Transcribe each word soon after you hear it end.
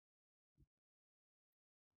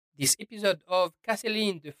This episode of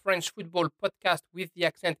Casseline, the French football podcast with the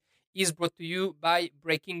accent, is brought to you by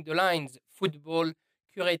Breaking the Lines, football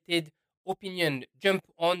curated opinion. Jump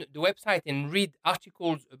on the website and read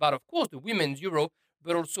articles about, of course, the Women's Euro,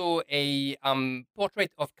 but also a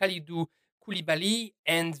portrait of Khalidou Koulibaly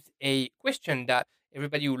and a question that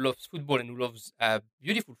everybody who loves football and who loves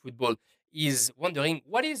beautiful football is wondering: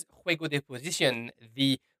 what is juego de position,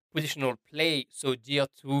 the positional play so dear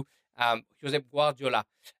to Josep Guardiola?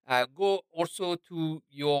 Go also to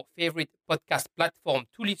your favorite podcast platform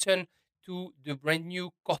to listen to the brand new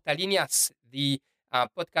Cortalinas, the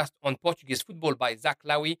podcast on Portuguese football by Zach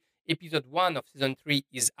Lowy. Episode 1 of season 3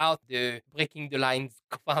 is out. The Breaking the Lines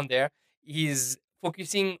co-founder is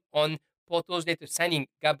focusing on Porto's latest signing,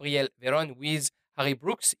 Gabriel Veron, with Harry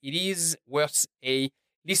Brooks. It is worth a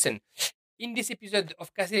listen. In this episode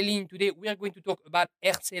of Casseline today, we are going to talk about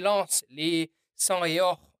RC Lens, les 100 et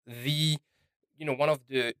or, the one of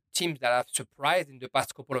the teams that have surprised in the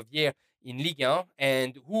past couple of years in Ligue 1.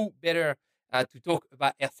 And who better to talk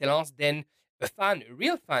about RC Lens than a fan, a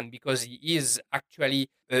real fan, because he is actually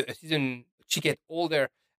a season ticket holder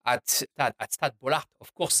at Stade Bollard,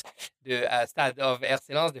 of course, the Stade of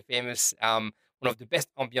RC Lens, the famous, one of the best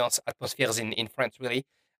ambiance atmospheres in France, really.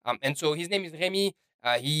 And so his name is Remy.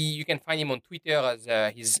 You can find him on Twitter as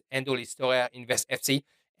his handle is Storer Invest FC,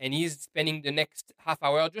 and he's spending the next half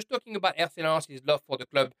hour just talking about RC Lens, his love for the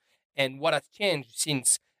club, and what has changed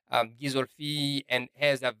since Ghisolfi and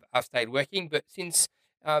Hez have started working, but since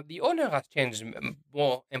the owner has changed,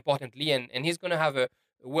 more importantly, and he's going to have a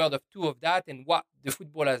word of two of that and what the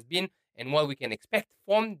football has been and what we can expect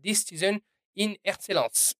from this season in RC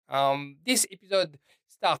Lens. This episode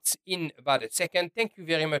starts in about a second. Thank you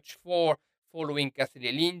very much for following Castle.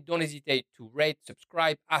 Don't hesitate to rate,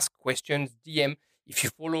 subscribe, ask questions, DM. If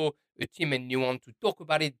you follow a team and you want to talk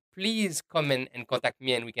about it, please comment and contact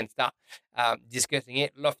me and we can start discussing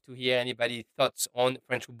it. Love to hear anybody's thoughts on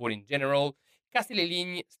French football in general.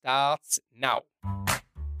 Castle starts now.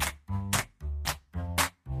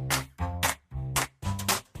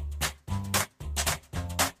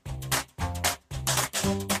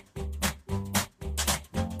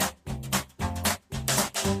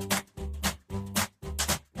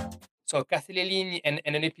 So Castellini and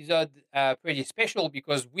an episode pretty special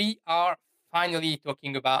because we are finally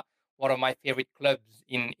talking about one of my favorite clubs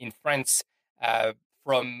in France, uh,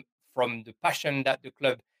 from from the passion that the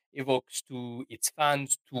club evokes to its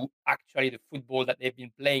fans to actually the football that they've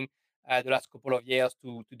been playing the last couple of years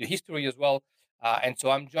to the history as well. And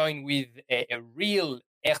so I'm joined with a real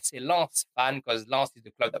RC Lens fan because Lens is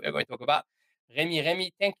the club that we're going to talk about.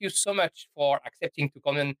 Remy, thank you so much for accepting to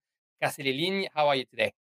come on Castellini. How are you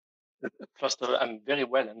today? First of all, I'm very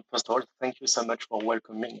well. And first of all, thank you so much for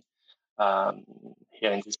welcoming um,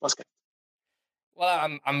 here in this podcast.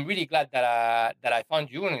 Well, I'm really glad that I found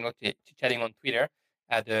you and chatting on Twitter.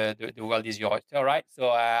 The world is your oyster, right? So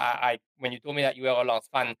I when you told me that you were a Lens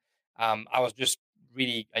fan, I was just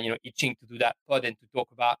really itching to do that pod and to talk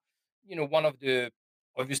about one of the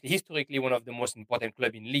obviously historically one of the most important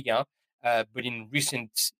club in Ligue 1, but in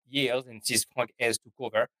recent years and since Franck Hez took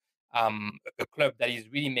over, a club that is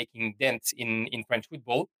really making dents in French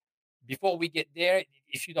football. Before we get there,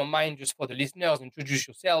 if you don't mind, just for the listeners, introduce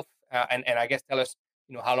yourself and I guess tell us,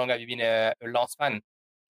 how long have you been a Lens fan?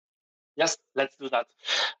 Yes, let's do that.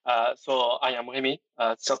 So I am Remy,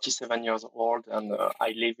 37 years old, and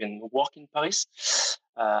I live and work in Paris.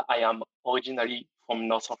 I am originally from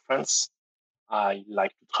north of France. I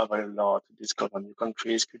like to travel a lot, to discover new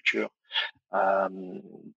countries, culture.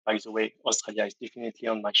 By the way, Australia is definitely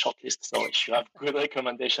on my shortlist. So if you have good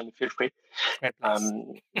recommendation, feel free. Great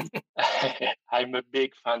place. I'm a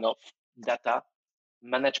big fan of data,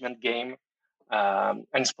 management game,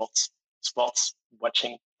 and sports,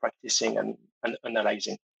 watching, practicing, and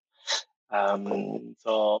analyzing.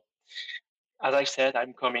 So, as I said,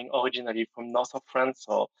 I'm coming originally from north of France.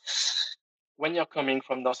 So, when you're coming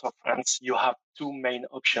from north of France, you have two main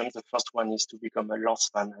options. The first one is to become a Lens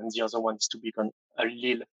fan, and the other one is to become a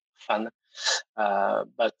Lille fan.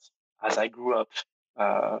 But as I grew up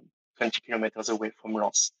 20 kilometers away from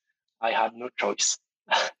Lens, I had no choice.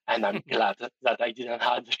 And I'm glad that I didn't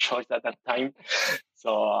have the choice at that time.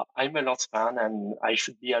 So I'm a Lens fan, and I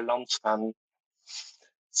should be a Lens fan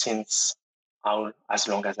since as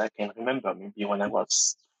long as I can remember, maybe when I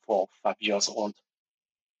was 4 or 5 years old.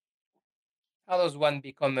 How does one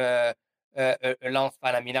become a Lens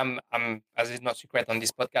fan? I mean, I'm as is not secret on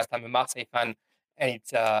this podcast, I'm a Marseille fan, and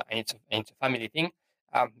it's a family thing.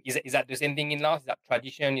 Is that the same thing in Lens? Is that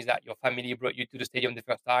tradition? Is that your family brought you to the stadium the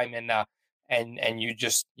first time and you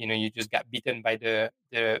just you just got bitten by the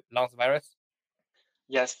Lens virus?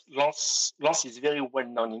 Yes, Lens is very well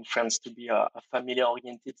known in France to be a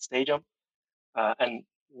family-oriented stadium. And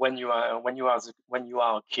when you are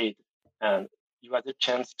a kid and you have the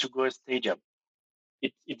chance to go to a stadium,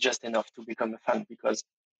 it's just enough to become a fan because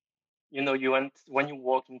when you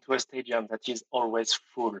walk into a stadium that is always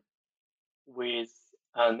full with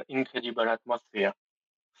an incredible atmosphere,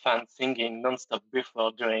 fans singing nonstop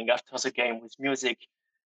before, during, after the game with music,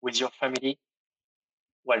 with your family,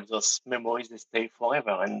 well, those memories they stay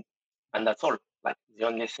forever, and that's all. Like the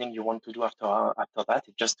only thing you want to do after that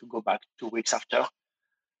is just to go back 2 weeks after,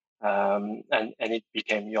 and it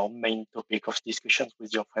became your main topic of discussions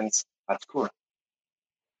with your friends at school.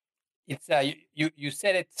 It's you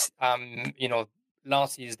said it.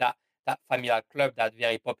 Lens is that familiar club, that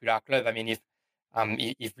very popular club. I mean,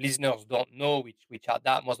 if listeners don't know, which are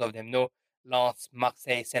that most of them know, Lens,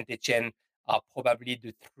 Marseille, Saint Etienne are probably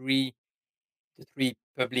the three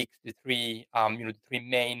publics, the three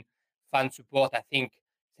main fan support. I think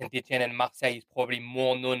Saint Etienne and Marseille is probably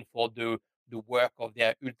more known for the work of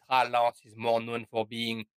their ultra. Lens is more known for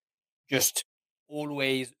being just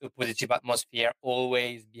always a positive atmosphere,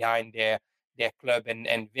 always behind their club,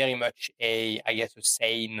 and very much I guess a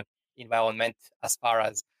sane environment as far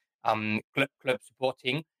as club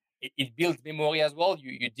supporting. It builds memory as well.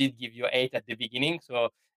 You did give your age at the beginning, so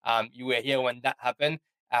you were here when that happened.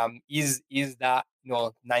 Is that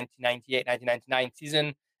 1998, 1999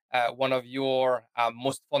 season one of your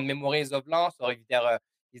most fond memories of Lens, or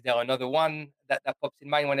is there another one that pops in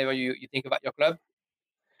mind whenever you think about your club?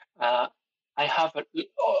 Uh, I have a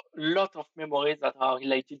lot of memories that are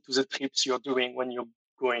related to the trips you're doing when you're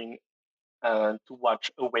going to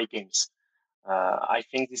watch away games. I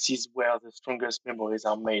think this is where the strongest memories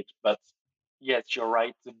are made. But yes, you're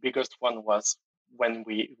right. The biggest one was when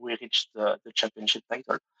we reached the championship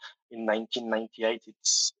title in 1998.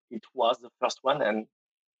 It was the first one, and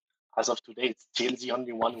as of today, it's still the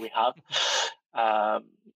only one we have. Um,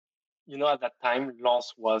 at that time,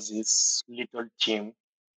 Lens was this little team,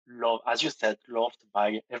 as you said, loved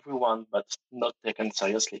by everyone, but not taken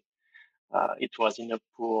seriously. It was in a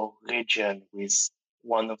poor region with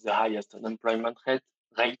one of the highest unemployment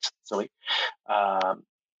rate. Sorry, um,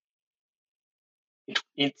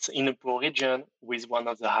 it's in a poor region with one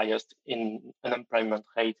of the highest in unemployment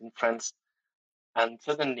rate in France, and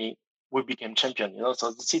suddenly we became champion.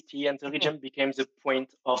 So the city and the region became the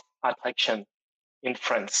point of attraction in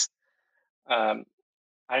France. Um,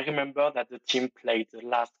 I remember that the team played the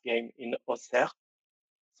last game in Auxerre.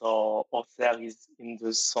 So Auxerre is in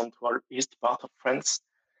the central east part of France.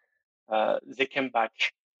 They came back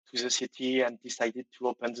to the city and decided to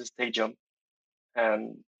open the stadium,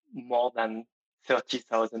 and more than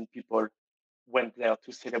 30,000 people went there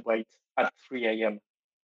to celebrate at 3 a.m.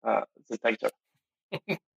 The title.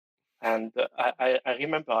 And I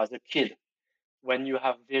remember as a kid, when you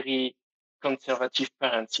have very conservative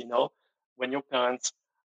parents, when your parents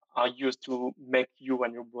are used to make you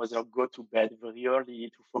and your brother go to bed very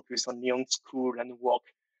early to focus only on school and work.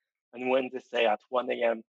 And when they say at 1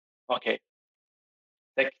 a.m., okay,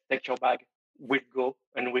 take your bag, we'll go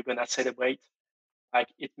and we're gonna celebrate, like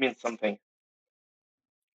it means something.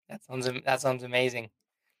 That sounds amazing.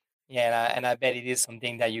 Yeah, and I bet it is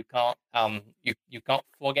something that you can't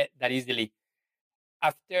forget that easily.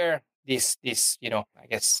 After this I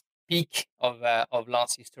guess peak of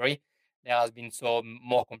Lens history, there has been some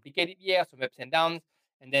more complicated years, some ups and downs,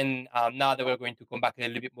 and then now that we're going to come back a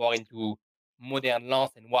little bit more into modern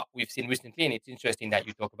Lens and what we've seen recently, and it's interesting that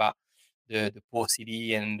you talk about the poor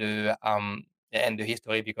city and the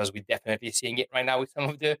history, because we're definitely seeing it right now with some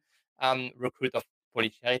of the recruit of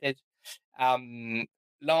Polish heritage. Um,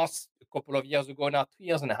 Lens, a couple of years ago now, 2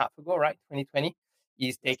 years and a half ago, right, 2020,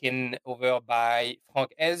 is taken over by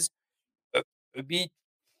Franck Hez. A bit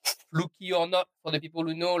fluky or not, for the people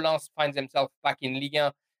who know, Lens finds themselves back in Ligue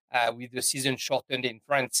 1 with the season shortened in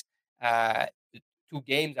France. 2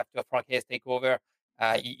 games after Franck Hez take over,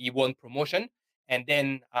 he won promotion. And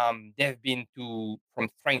then they've been from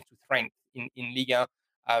strength to strength in Ligue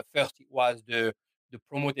 1. First, it was the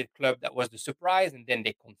promoted club that was the surprise, and then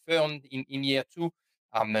they confirmed in year two.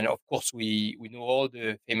 And of course, we know all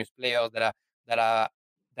the famous players that are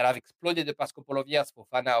that have exploded the past couple of years.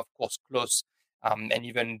 Fofana, of course, close, and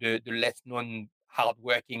even the less known,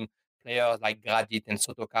 hardworking players like Gradit and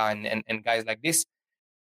Sotoka and guys like this.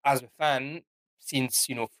 As a fan, since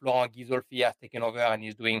Florent Ghisolfi has taken over and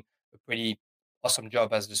is doing a pretty awesome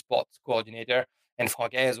job as the sports coordinator, and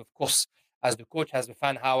Franck Hez, of course, as the coach, as a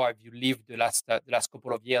fan, how have you lived the last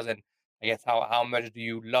couple of years, and I guess how much do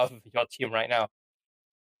you love your team right now?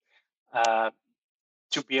 Uh,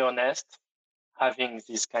 to be honest, having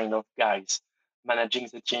these kind of guys managing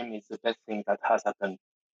the team is the best thing that has happened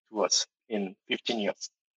to us in 15 years.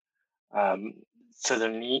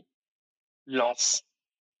 Suddenly, Lens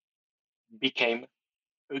became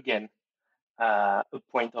again a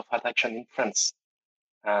point of attraction in France.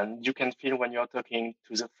 And you can feel when you're talking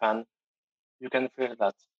to the fan, you can feel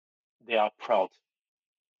that they are proud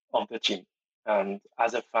of the team. And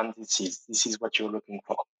as a fan, this is what you're looking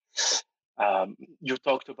for. You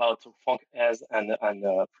talked about Franck Hez and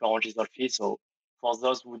Florent Gisolfi. So for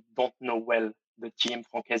those who don't know well the team,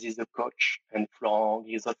 Franck Hez is the coach and Florent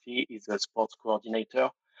Gisolfi is a sports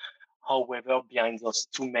coordinator. However, behind those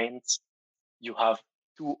two men, you have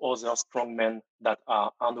two other strong men that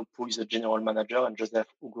are Arnaud Pouille, the general manager, and Joseph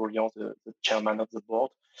Ougolian, the chairman of the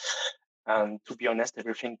board. And to be honest,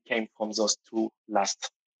 everything came from those two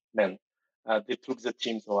last men. They took the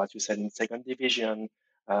team, so as you said, in second division,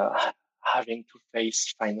 having to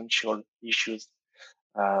face financial issues.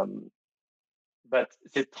 But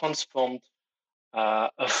they transformed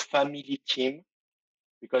a family team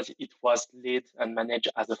because it was led and managed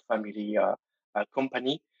as a family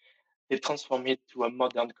company. They transformed it to a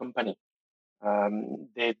modern company.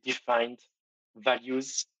 They defined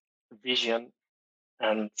values, vision,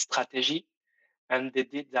 and strategy, and they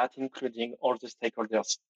did that including all the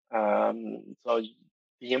stakeholders. So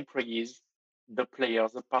the employees, the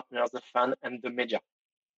players, the partners, the fan, and the media.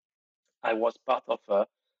 I was part of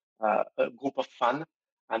a group of fans,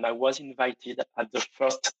 and I was invited at the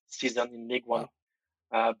first season in League One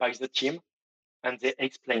by the team, and they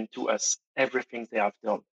explained to us everything they have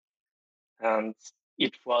done. And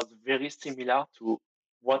it was very similar to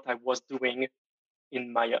what I was doing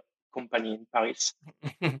in my company in Paris.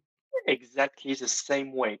 Exactly the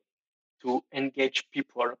same way to engage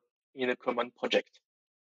people in a common project.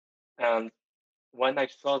 And when I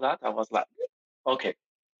saw that, I was like, okay,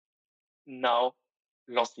 now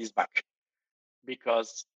Lens is back.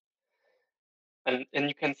 Because, and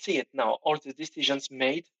you can see it now, all the decisions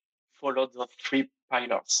made followed the three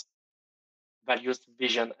pillars: values,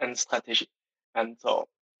 vision, and strategy. And so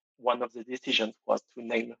one of the decisions was to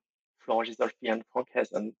name Florent Gisolfi and Franck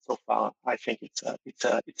Hez, and so far I think it's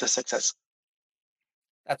a success.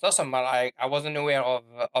 That's awesome. I wasn't aware of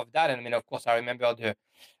that, and I mean, of course, I remember the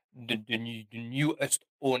newest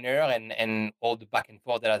owner and all the back and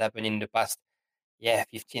forth that had happened in the past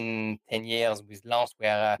 15, 10 years with Lens,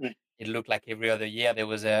 where it looked like every other year there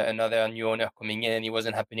was another new owner coming in and it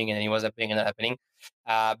wasn't happening and then it was happening and not happening.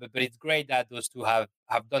 But it's great that those two have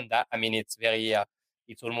done that. I mean, it's very,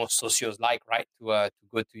 it's almost socios-like, right? To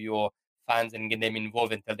go to your fans and get them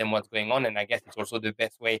involved and tell them what's going on. And I guess it's also the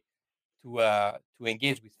best way to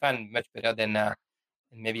engage with fans, much better than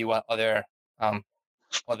maybe what other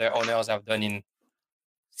owners have done in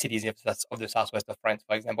cities of the southwest of France,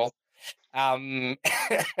 for example.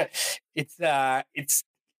 It's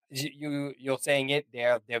you're saying it.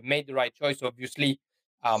 They've made the right choice. Obviously,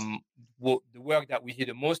 the work that we see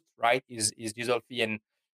the most, right, is Gisolfi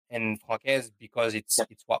and Franck Hez, because it's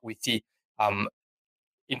what we see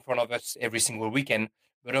in front of us every single weekend.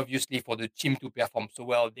 But obviously, for the team to perform so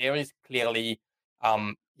well, there is clearly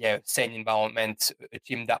sane environment, a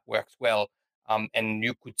team that works well, and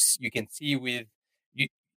you can see with you.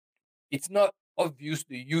 It's not obvious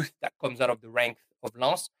the youth that comes out of the ranks of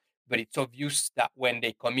Lens, but it's obvious that when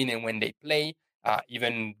they come in and when they play,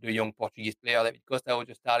 even the young Portuguese player David Costa who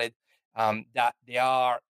just started, that they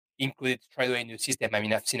are included straight away in the system. I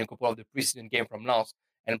mean, I've seen a couple of the preseason games from Lens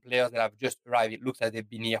and players that have just arrived. It looks like they've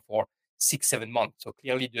been here for 6-7 months. So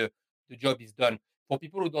clearly the job is done. For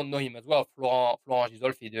people who don't know him as well, Florent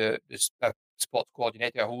Gisolfi, the sports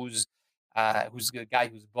coordinator, who's a guy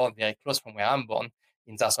who's born very close from where I'm born,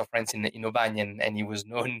 in south of France in Aubagne, and he was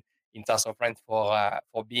known in south of France for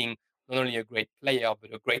being not only a great player,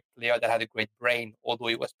 but a great player that had a great brain, although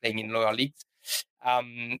he was playing in lower leagues.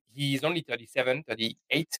 He's only 37,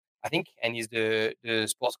 38, I think, and he's the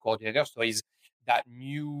sports coordinator. So he's that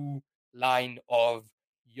new line of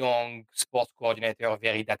young sports coordinator,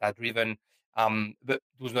 very data driven, but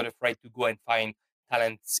who's not afraid to go and find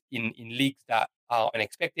talents in leagues that are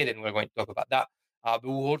unexpected, and we're going to talk about that. But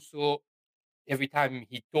who also, every time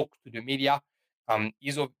he talks to the media,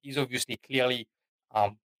 he's obviously clearly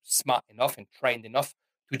smart enough and trained enough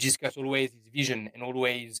to discuss always his vision and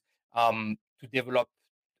always to develop,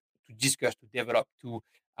 to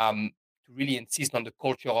really insist on the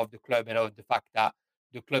culture of the club and of the fact that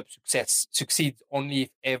the club succeeds only if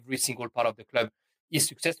every single part of the club is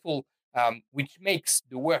successful, which makes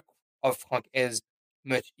the work of Franck Hez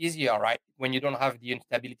much easier, right? When you don't have the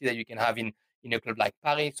instability that you can have in a club like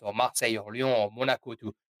Paris or Marseille or Lyon or Monaco,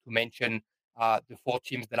 to mention the four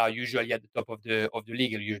teams that are usually at the top of the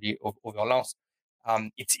league, usually over Lens.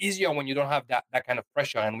 It's easier when you don't have that kind of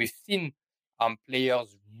pressure. And we've seen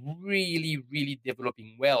players really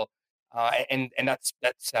developing well. And that's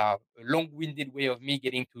a long-winded way of me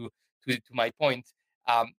getting to my point.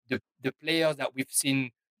 The players that we've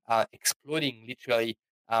seen exploding literally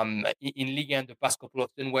in Ligue 1 the past couple of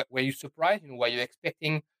seasons, were you surprised? Were you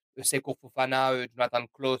expecting Seko Fofana, Jonathan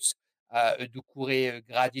Klaus, Doucouré,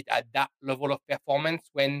 Gradit at that level of performance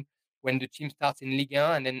when the team starts in Ligue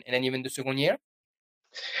 1 and then even the second year?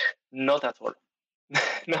 Not at all.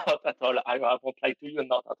 Not at all. I won't lie to you,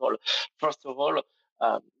 not at all. First of all,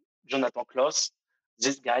 Jonathan Klaus,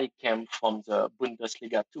 this guy came from the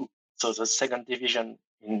Bundesliga too, so the second division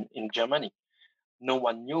in Germany. No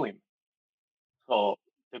one knew him. So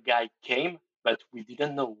the guy came, but we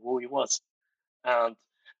didn't know who he was. And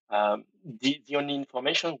the only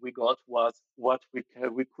information we got was what we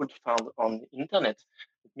could find on the internet,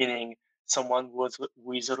 meaning someone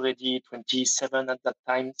who is already 27 at that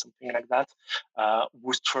time, something like that,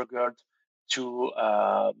 who struggled to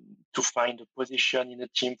find a position in a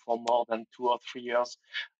team for more than 2 or 3 years,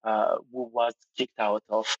 who was kicked out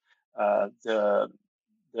of the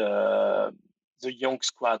the the young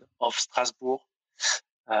squad of Strasbourg,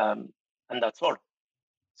 and that's all.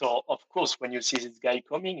 So of course, when you see this guy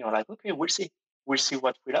coming, you're like, okay, we'll see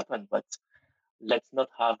what will happen, but let's not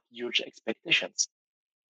have huge expectations.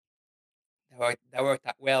 That worked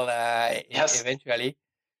out well Yes. eventually.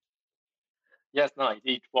 Yes, no,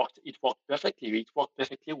 it worked. It worked perfectly. It worked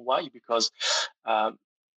perfectly. Why? Because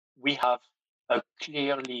we have a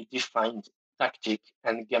clearly defined tactic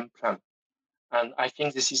and game plan, and I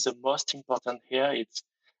think this is the most important here. It's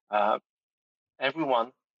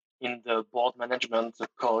everyone in the board management, the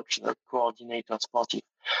coach, the coordinator, sportive,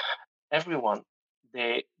 everyone,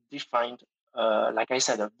 they defined, like I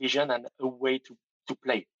said, a vision and a way to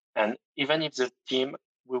play. And even if the team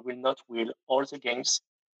will not win all the games,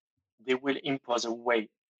 they will impose a way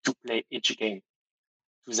to play each game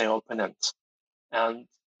to their opponent. And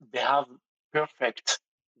they have perfect,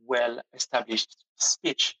 well established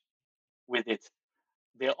speech with it.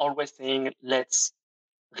 They're always saying, let's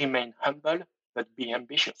remain humble, but be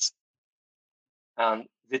ambitious. And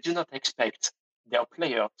they do not expect their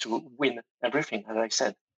player to win everything, as I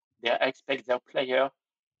said. They expect their player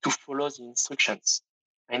to follow the instructions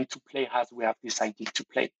and to play as we have decided to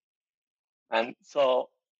play. And so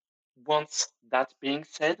once that being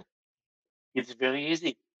said, it's very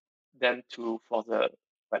easy then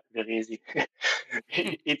very easy.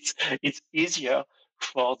 it's easier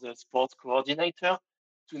for the sports coordinator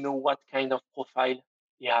to know what kind of profile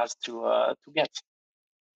he has to get.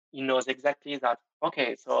 He knows exactly that,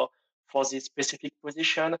 okay, so for this specific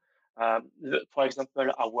position, for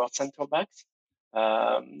example, our center backs,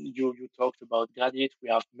 you talked about Gradit, we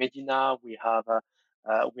have Medina, we have a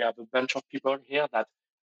bunch of people here that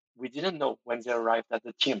we didn't know when they arrived at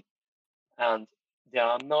the team. And they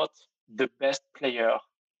are not the best player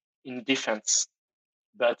in defense,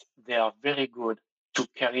 but they are very good to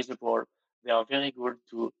carry the ball. They are very good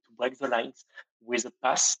to break the lines with a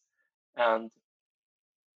pass. And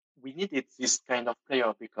we needed this kind of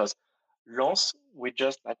player because Lens, we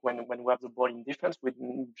just like when we have the ball in defense, we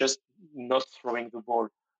just not throwing the ball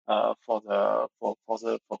for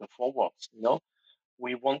the forwards.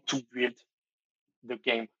 We want to build the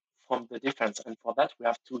game from the defense, and for that we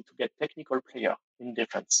have to get technical player in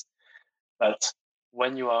defense. But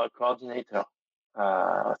when you are a coordinator,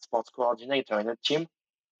 sports coordinator in a team,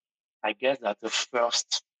 I guess that the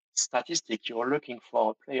first statistic you're looking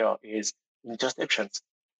for a player is interceptions,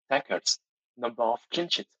 tackles, number of clean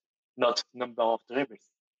sheets, not number of dribbles.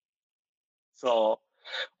 So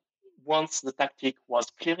once the tactic was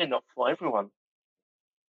clear enough for everyone,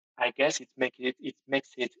 I guess it makes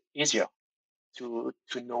it easier to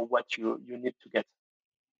know what you need to get.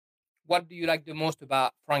 What do you like the most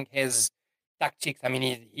about Frank Hayes' tactics? I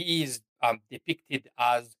mean, he is depicted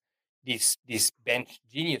as this bench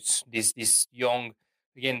genius, this young,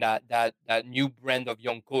 again, that new brand of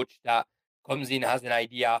young coach that comes in, has an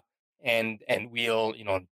idea, and will,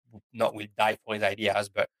 not will die for his ideas,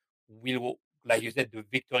 but will, like you said, the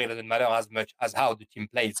victory doesn't matter as much as how the team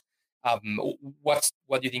plays. What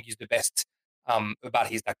do you think is the best about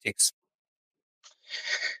his tactics?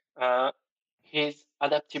 His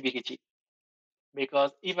adaptability,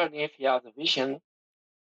 because even if he has a vision,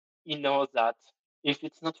 he knows that if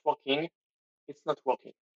it's not working, it's not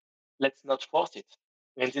working. Let's not force it.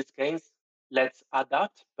 In this case, let's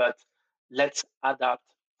adapt, but let's adapt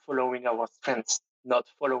following our strengths, not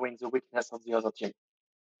following the weakness of the other team.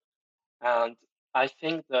 And I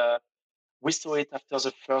think we saw it after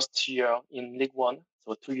the first year in League One,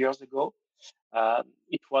 so 2 years ago.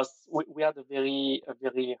 We had a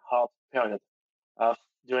very hard period.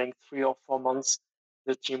 During 3 or 4 months,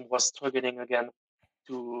 the team was struggling again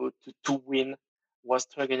to win, was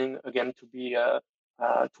struggling again to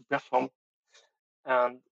perform,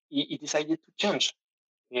 and he decided to change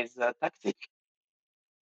his tactic.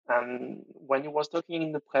 And when he was talking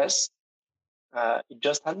in the press, he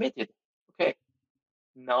just admitted, okay,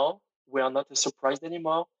 now we are not surprised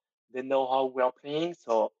anymore. They know how we are playing,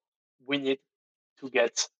 so we need to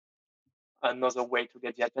get another way to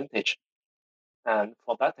get the advantage. And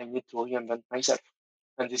for that, I need to reinvent myself.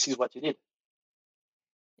 And this is what he did.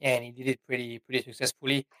 And he did it pretty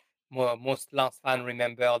successfully. Most Lens fans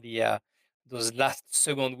remember the those last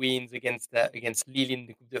second wins against Lille in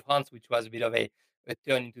the Coupe de France, which was a bit of a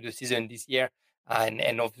turn into the season this year,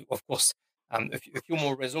 and of course a few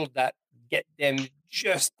more results that get them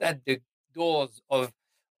just at the doors of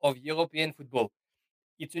European football.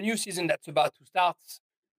 It's a new season that's about to start.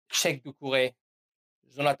 Cheikh Doucouré,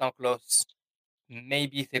 Jonathan Klaus,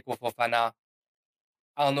 maybe Seko Fofana,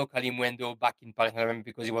 Arnaud Kalimuendo back in Paris Saint-Germain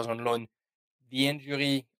because he was on loan, the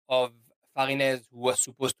injury of Farines, who was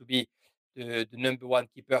supposed to be the number one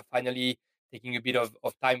keeper, finally taking a bit of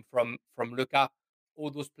time from Luka. All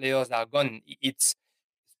those players are gone. It's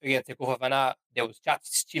against Seko Fofana. There was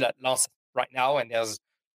chats still at Lens right now, and there's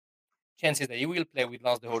chances that he will play with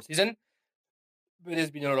Lens the whole season. But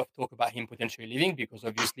there's been a lot of talk about him potentially leaving because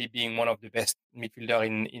obviously being one of the best midfielder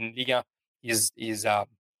in Liga is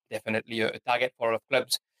definitely a target for a lot of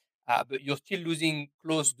clubs. But you're still losing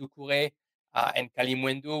Klaus Doucouré and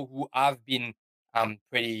Kalimuendo, who have been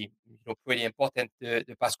pretty important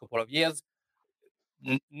the past couple of years.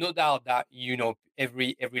 No doubt that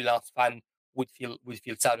every Lens fan would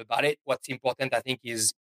feel sad about it. What's important, I think,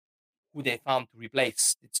 is who they found to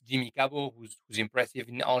replace. It's Jimmy Cabo, who's impressive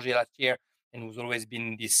in Angers last year and who's always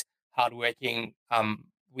been this hardworking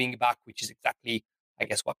wing back, which is exactly, I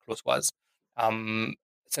guess, what Klose was.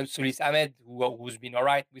 Soulis Ahmed, who's been all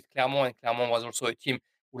right with Clermont, and Clermont was also a team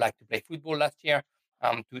who liked to play football last year,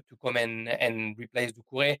 to come in and replace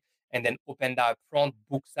Doucouré, and then Openda up front,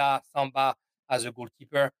 Buxa, Samba as a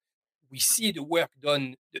goalkeeper. We see the work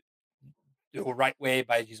done the right way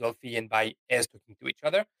by Gisolfi and by Ez talking to each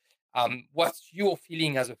other. What's your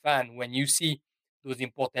feeling as a fan when you see those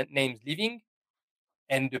important names leaving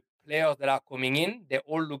and the players that are coming in? They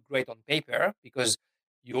all look great on paper because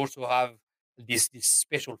you also have this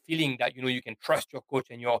special feeling that you can trust your coach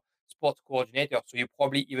and your sports coordinator. So you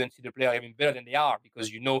probably even see the player even better than they are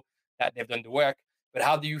because you know that they've done the work. But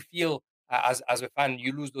how do you feel as a fan?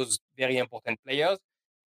 You lose those very important players,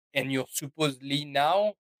 and you're supposedly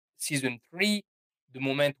now season 3, the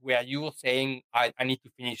moment where you're saying I need to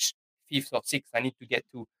finish 5th or 6th, I need to get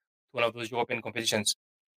to one of those European competitions.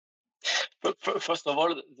 First of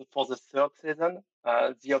all, for the third season,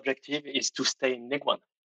 the objective is to stay in League One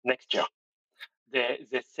next year.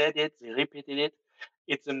 They said it, they repeated it.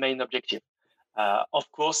 It's the main objective.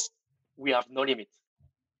 Of course, we have no limit.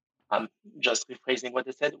 I'm just rephrasing what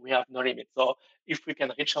they said. We have no limit. So if we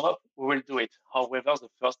can reach up, we will do it. However, the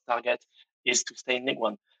first target is to stay in League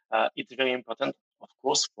One. It's very important, of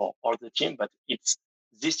course, for all the team, but it's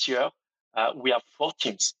this year. We have 4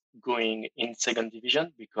 teams going in second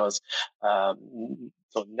division because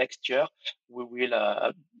so next year we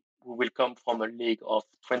will come from a league of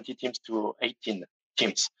 20 teams to 18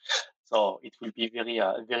 teams. So it will be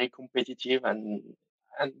very competitive, and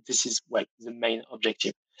this is the main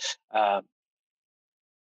objective.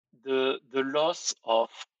 The loss of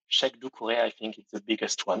Cheikh Doucouré, I think, is the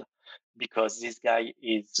biggest one because this guy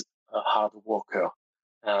is a hard worker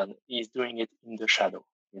and he's doing it in the shadow.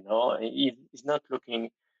 He's not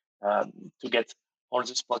looking to get all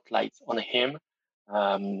the spotlights on him,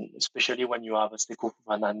 especially when you have a Seko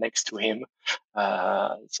Fofana next to him.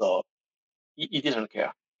 So he didn't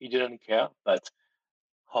care. He didn't care, but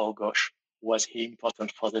oh gosh, was he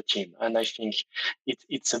important for the team? And I think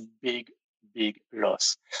it's a big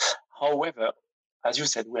loss. However, as you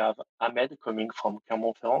said, we have Ahmed coming from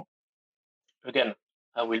Clermont-Ferrand. Again,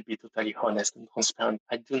 I will be totally honest and transparent.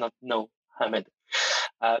 I do not know Ahmed.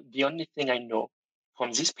 The only thing I know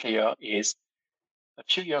from this player is a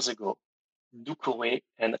few years ago, Doucouré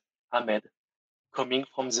and Ahmed coming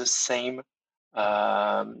from the same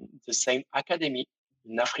academy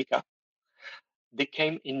in Africa. They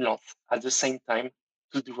came in Lens at the same time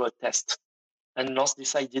to do a test, and Lens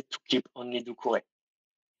decided to keep only Doucouré.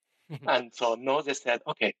 And so now they said,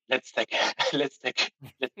 okay, let's take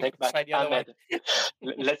back Ahmed.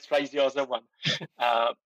 Let's try the other one,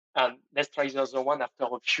 and let's try the other one after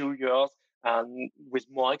a few years and with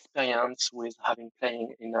more experience, with having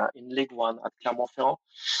playing in League One at Clermont-Ferrand.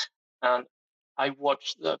 And I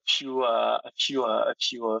watched a few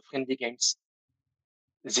friendly games.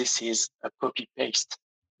 This is a copy paste.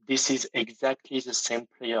 This is exactly the same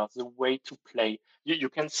player, the way to play. You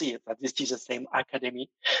can see that this is the same academy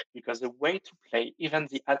because the way to play, even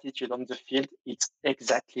the attitude on the field, it's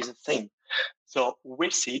exactly the same. So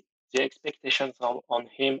we'll see. The expectations on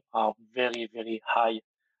him are very, very high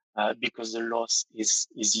because the loss is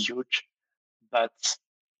huge. But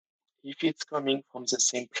if it's coming from the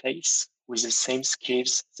same place with the same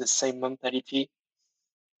skills, the same mentality,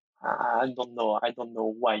 I don't know. I don't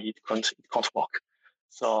know why it can't work.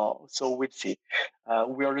 So we'll see.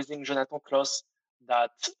 We are losing Jonathan Klaus,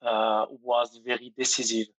 that was very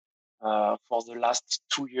decisive for the last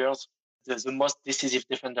 2 years. The most decisive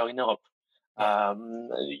defender in Europe. Yeah.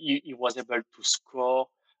 He was able to score.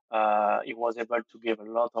 He was able to give a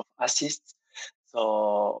lot of assists.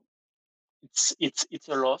 So it's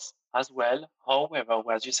a loss as well. However,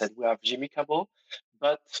 as you said, we have Jimmy Cabo,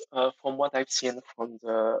 but from what I've seen from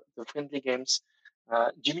the friendly games,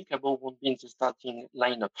 Jimmy Cabo won't be in the starting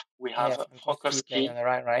lineup. We Yeah, have Frankowski playing Frankowski. on the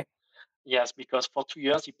right. Yes, because for 2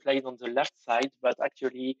 years he played on the left side, but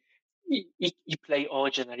actually he played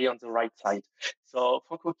originally on the right side. So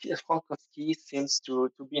Frankowski seems to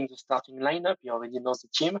be in the starting lineup. He already knows the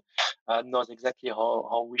team, knows exactly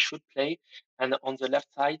how we should play. And on the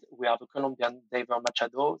left side, we have a Colombian, David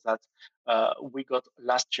Machado, that we got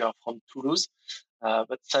last year from Toulouse,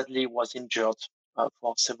 but sadly was injured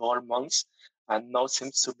for several months, and now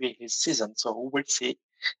seems to be his season. So we'll see.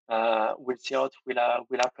 We'll see how it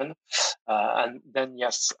will happen. And then,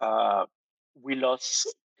 yes, we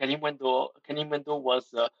lost Kalimwendo. Kalimwendo was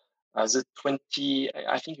the 20,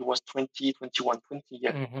 I think it was 20, 21, 20,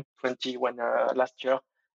 yeah, Mm-hmm. 20 when last year.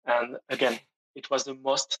 And again, it was the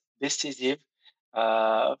most decisive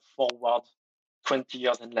forward 20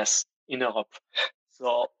 years and less in Europe.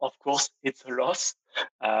 So, of course, it's a loss.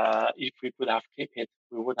 If we could have kept it,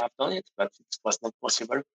 we would have done it, but it was not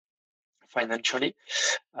possible financially.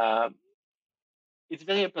 Um, it's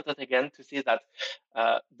very important again to see that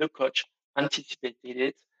the coach anticipated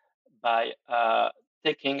it by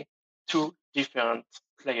taking two different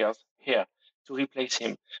players here to replace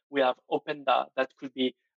him. We have Openda that could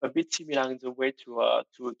be a bit similar in the way to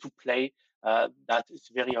play. That is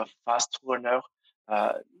very a fast runner.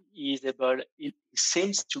 He is able. He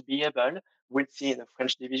seems to be able. We'll see in the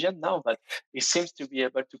French division now, but he seems to be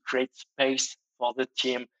able to create space for the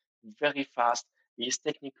team very fast. He is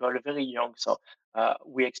technical, very young, so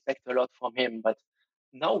we expect a lot from him. But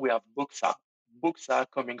now we have Buxa. Buxa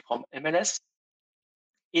coming from MLS.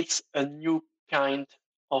 It's a new kind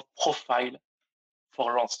of profile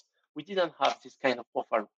for Lens. We didn't have this kind of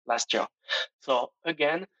profile last year. So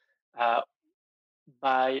again, uh,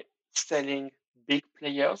 by selling big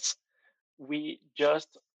players, we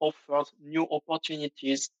just offered new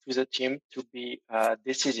opportunities to the team to be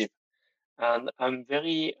decisive. And I'm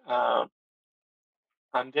very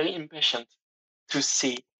impatient to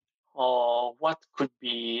see what could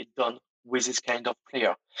be done with this kind of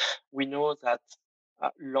player. We know that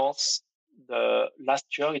Lens, the last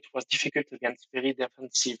year, it was difficult against very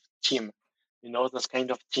defensive team. You know, those kind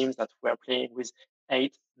of teams that were playing with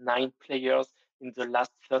 8, 9 players in the last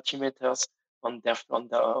 30 meters on their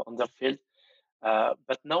field.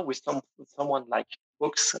 But now with someone like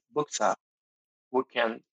Buxa, who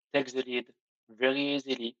can take the lead very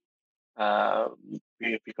easily, uh,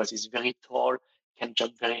 because he's very tall, can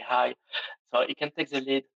jump very high. So he can take the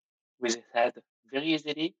lead with his head very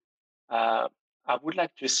easily. Uh, I would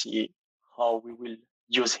like to see how we will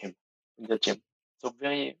use him in the gym. So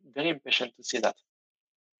very, very impatient to see that.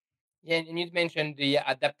 Yeah, and you mentioned the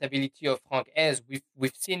adaptability of Frank Hez.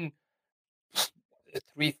 We've seen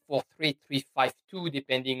 3-4-3, 3-5-2,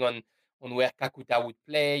 depending on where Kakuta would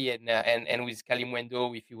play, and with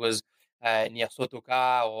Kalimwendo if he was near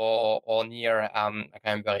Sotoka or near I can't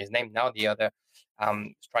remember his name now, the other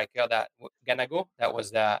striker that Ganago that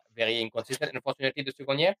was very inconsistent. Unfortunately, the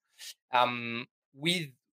second year, um, with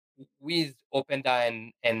with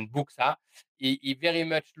Openda and Buxa, he very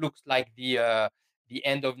much looks like the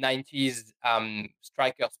end of 90s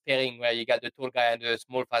strikers pairing where you got the tall guy and the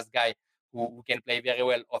small fast guy who can play very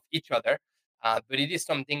well off each other. But it is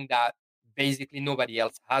something that basically nobody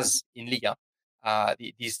else has in Liga.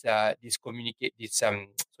 This communicate this so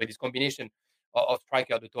this combination of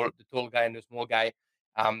striker, the tall guy and the small guy,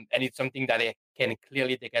 and it's something that they can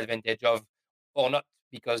clearly take advantage of, or not,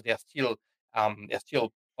 because there's still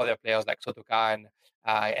other players like Sotoka and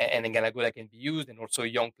Nganago that can be used, and also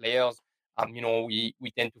young players. We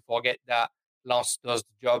tend to forget that Lance does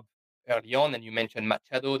the job early on, and you mentioned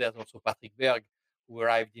Machado. There's also Patrick Berg, who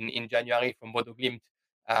arrived in January from Bodo Glimt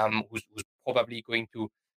who's probably going to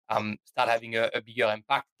start having a bigger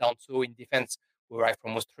impact. Danso in defense, who arrived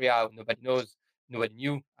from Austria, nobody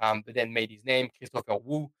knew, but then made his name. Christopher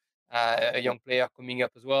Wu, a young player coming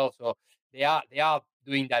up as well. So they are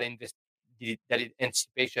doing that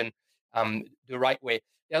anticipation the right way.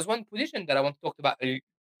 There's one position that I want to talk about a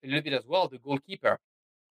little bit as well, the goalkeeper.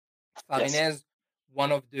 Yes. Farinez,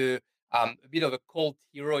 one of the a bit of a cult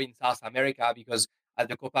hero in South America, because at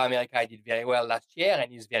the Copa America he did very well last year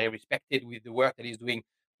and he's very respected with the work that he's doing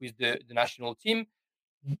with the national team.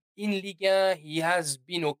 In Liga, he has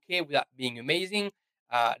been okay without being amazing.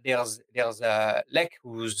 There's Lek,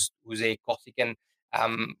 who's a Corsican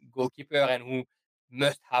goalkeeper and who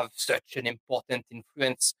must have such an important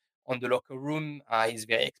influence on the locker room. He's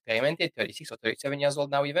very experimented, 36 or 37 years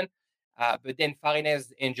old now even. But then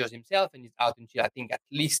Farinez injures himself and is out until I think at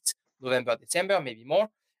least November, December, maybe more.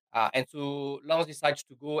 And so Lens decides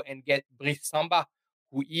to go and get Brice Samba,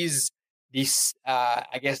 who is this,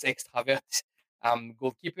 I guess, extravert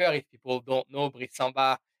goalkeeper. If people don't know Brice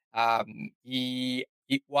Samba, he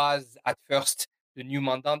was at first the new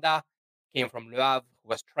Mandanda, came from Le Havre,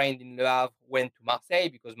 was trained in Le Havre, went to Marseille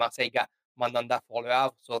because Marseille got Mandanda for Le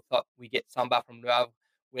Havre, so thought we get Samba from Le Havre,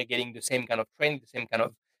 we're getting the same kind of training, the same kind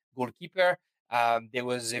of goalkeeper. There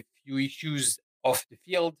was a few issues off the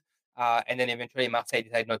field, and then eventually Marseille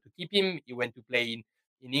decided not to keep him. He went to play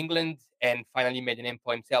in England and finally made a name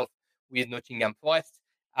for himself with Nottingham Forest.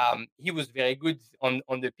 He was very good on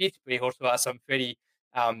the pitch, but he also has some pretty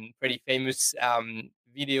famous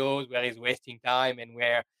videos where he's wasting time and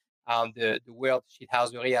where the word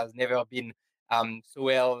shithousery has never been so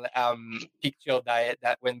well pictured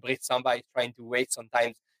that when Brice Samba is trying to waste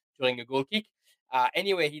sometimes during a goal kick.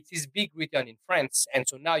 Anyway, it's his big return in France, and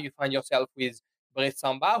so now you find yourself with Brice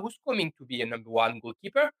Samba, who's coming to be a number one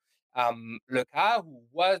goalkeeper. Leca, who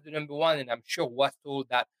was the number one, and I'm sure was told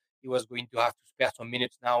that he was going to have to spare some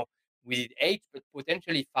minutes now with 8, but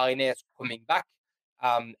potentially Farinez coming back.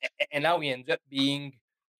 And now he ends up being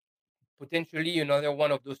potentially another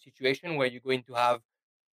one of those situations where you're going to have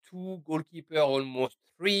 2 goalkeepers, almost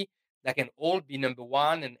 3, that can all be number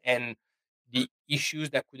one, and the issues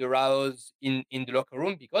that could arouse in the locker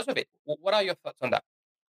room because of it. What are your thoughts on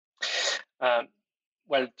that?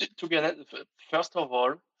 Well, to be honest, first of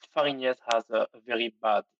all, Farinez has a very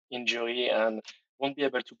bad injury and won't be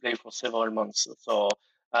able to play for several months. So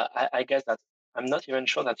I guess that I'm not even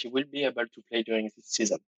sure that he will be able to play during this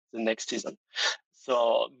season, the next season.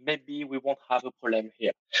 So maybe we won't have a problem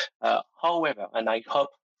here. However, and I hope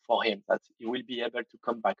for him that he will be able to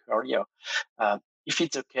come back earlier. If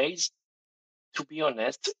it's the case, to be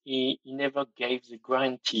honest, he never gave the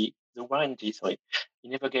warranty, he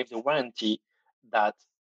never gave the warranty that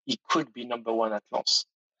he could be number one at Lens.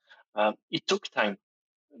 It took time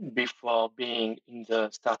before being in the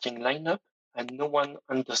starting lineup, and no one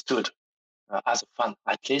understood. As a fan,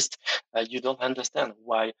 at least, you don't understand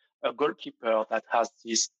why a goalkeeper that has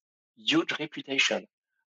this huge reputation,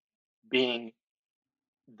 being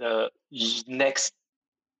the next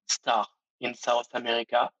star in South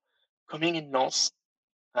America, coming in Lens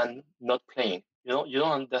and not playing. You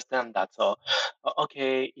don't understand that. So,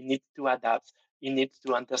 okay, he needs to adapt. He needs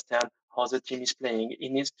to understand how the team is playing. He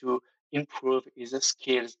needs to improve his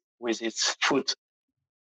skills with his foot.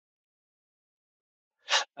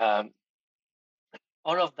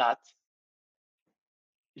 All of that,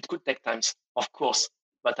 it could take time, of course.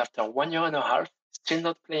 But after 1 year and a half, still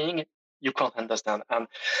not playing, you can't understand. And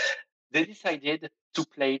they decided to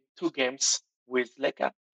play 2 games with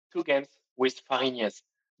Leca, 2 games with Farinez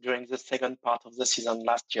during the second part of the season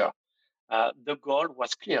last year. The goal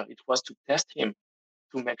was clear. It was to test him,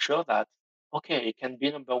 to make sure that, okay, he can be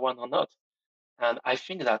number one or not. And I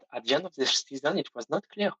think that at the end of the season, it was not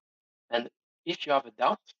clear. And if you have a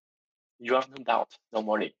doubt, you have no doubt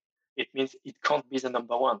normally. It means it can't be the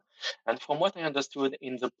number one. And from what I understood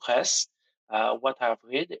in the press, what I've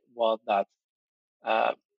read was that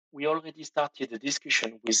we already started the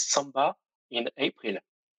discussion with Samba in April,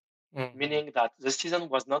 meaning that the season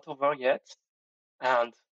was not over yet,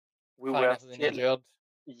 and we were still injured.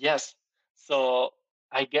 Yes. So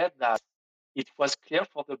I get that it was clear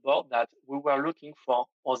for the board that we were looking for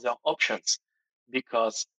other options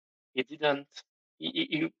because it didn't.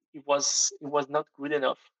 It was not good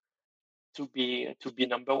enough to be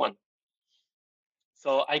number one.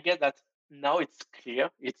 So I get that now it's clear.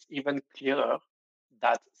 It's even clearer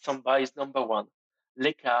that Samba is number one.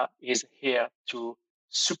 Leca is here to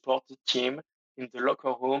support the team in the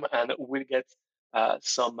locker room and will get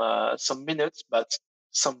some minutes, but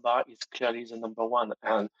Samba is clearly the number one.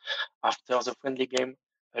 And after the friendly game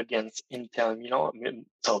against Inter Milan.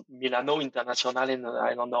 So Milano Internazionale, and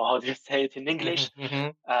I don't know how to say it in English.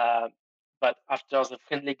 But after the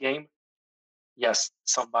friendly game, yes,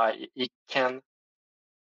 somebody he can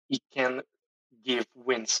give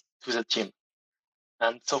wins to the team.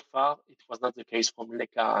 And so far, it was not the case from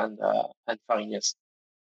Leka and Fariñez.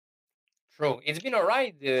 True. It's been all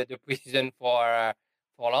right, the preseason for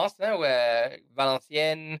Lens, where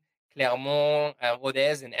Valenciennes, Clermont,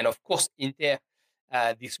 Rodez, and of course Inter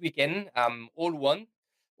this weekend, all won,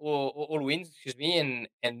 all wins, excuse me,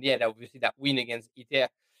 and yeah, obviously that win against Inter,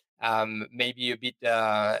 maybe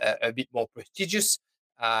a bit more prestigious,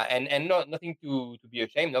 and nothing to be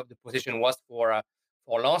ashamed of. The position was for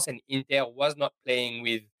Lens, and Inter was not playing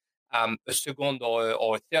with a second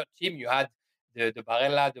or a third team. You had the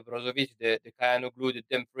Barella, the Brozovic, the Kayanoglu, the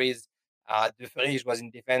Dumfries, the Vries was in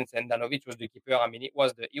defense, and Danovic was the keeper. I mean, it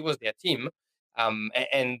was their team,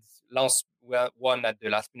 and Lens won at the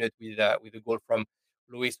last minute with a goal from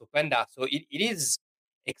Luis Openda. So it is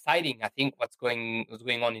exciting. I think what's going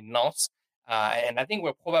on in Lens, and I think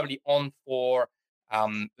we're probably on for a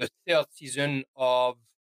third season of.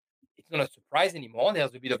 It's not a surprise anymore.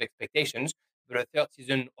 There's a bit of expectations, but a third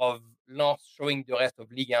season of Lens showing the rest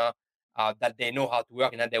of Ligue 1 that they know how to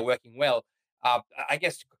work and that they're working well. I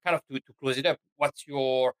guess kind of to close it up, what's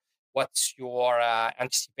your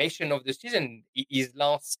anticipation of the season? Is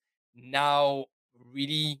Lens now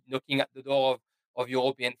really knocking at the door of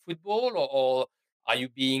European football, or are you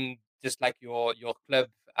being just like your club,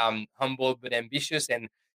 humble but ambitious, and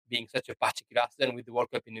being such a particular season with the World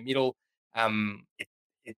Cup in the middle?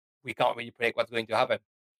 We can't really predict what's going to happen.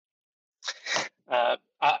 Uh,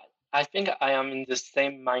 I, I think I am in the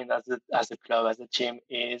same mind as a club, as a team.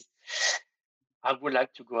 Is I would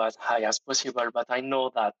like to go as high as possible, but I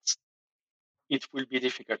know that it will be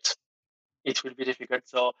difficult. It will be difficult.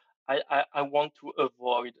 So I want to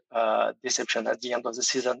avoid deception at the end of the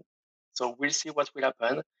season. So we'll see what will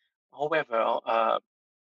happen. However,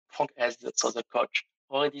 Frank S, so the coach,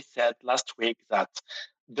 already said last week that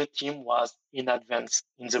the team was in advance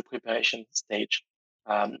in the preparation stage.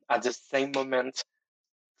 At the same moment,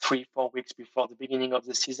 3-4 weeks before the beginning of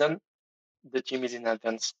the season, the team is in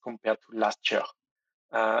advance compared to last year.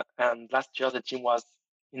 And last year, the team was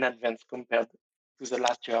in advance compared to the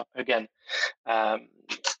last year again. Um,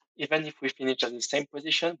 Even if we finished at the same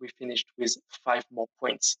position, we finished with 5 more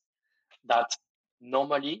points. That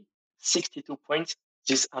normally 62 points,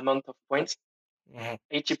 this amount of points,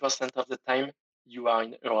 80% of the time you are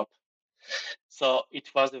in Europe. So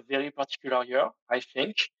it was a very particular year, I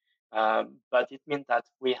think, but it meant that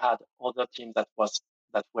we had other teams that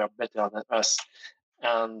were better than us.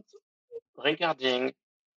 And regarding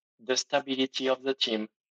the stability of the team,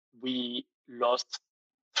 we lost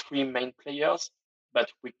 3 main players, but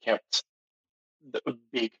we kept a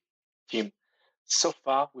big team. So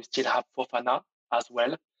far, we still have Fofana as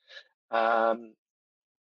well.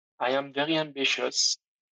 I am very ambitious,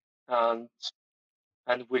 and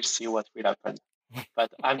we'll see what will happen.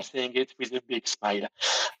 But I'm saying it with a big smile.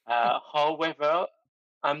 However,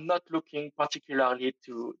 I'm not looking particularly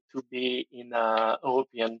to be in a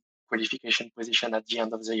European qualification position at the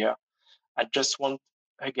end of the year. I just want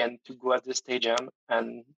again to go at the stadium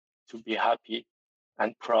and to be happy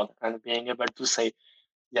and proud and being able to say,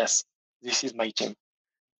 yes, this is my team,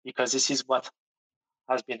 because this is what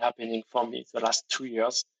has been happening for me the last 2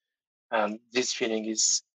 years, and this feeling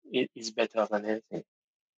is better than anything.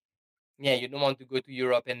 Yeah, you don't want to go to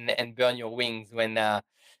Europe and burn your wings when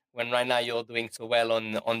right now you're doing so well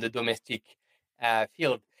on the domestic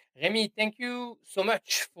field. Remy, thank you so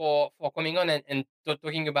much for coming on and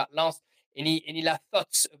talking about Lens. Any last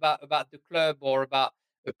thoughts about the club or about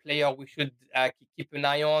a player we should keep an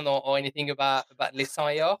eye on, or anything about Les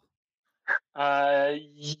Saint-Yor?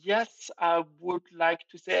 Yes, I would like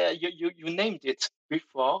to say you named it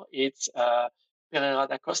before. It's Pereira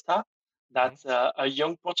da Costa. That's a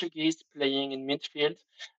young Portuguese playing in midfield,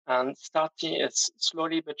 and starting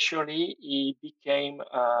slowly but surely, he became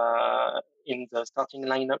in the starting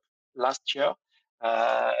lineup last year.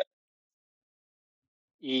 Uh,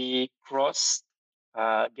 he crossed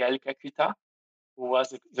Gael Kakuta, who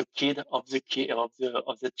was the kid of the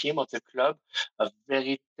team of the club, a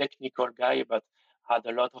very technical guy, but had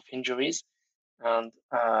a lot of injuries. And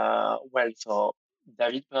so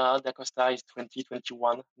David Pereira da Costa is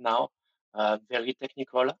 2021 now, very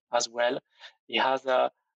technical as well. He has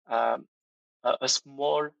um, a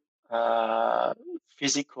small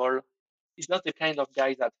physical. He's not the kind of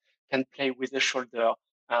guy that can play with the shoulder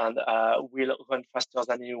and will run faster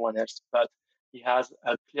than anyone else, but he has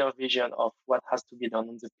a clear vision of what has to be done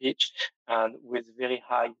on the pitch and with very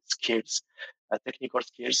high skills. technical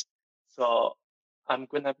skills. So I'm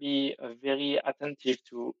going to be very attentive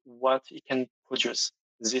to what he can produce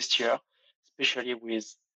this year, especially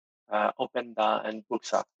with Openda and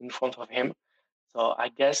Buxa in front of him. So I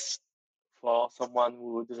guess for someone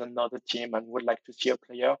who doesn't know the team and would like to see a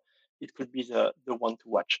player, it could be the one to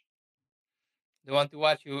watch. The one to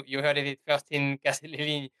watch, you heard it first in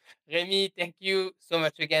Castellini. Remy, thank you so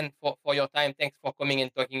much again for your time. Thanks for coming and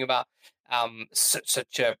talking about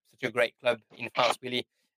such a great club in France, really,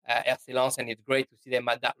 RC Lens, and it's great to see them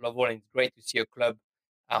at that level, and it's great to see a club,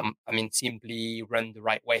 simply run the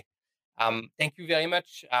right way. Thank you very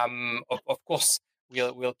much. Of course,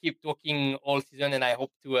 we'll keep talking all season, and I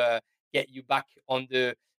hope to get you back on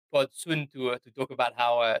the pod soon to talk about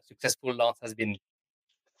how successful Lens has been.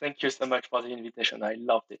 Thank you so much for the invitation. I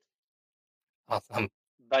loved it. Awesome.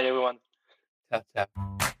 Bye, everyone. Ciao,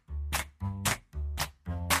 ciao.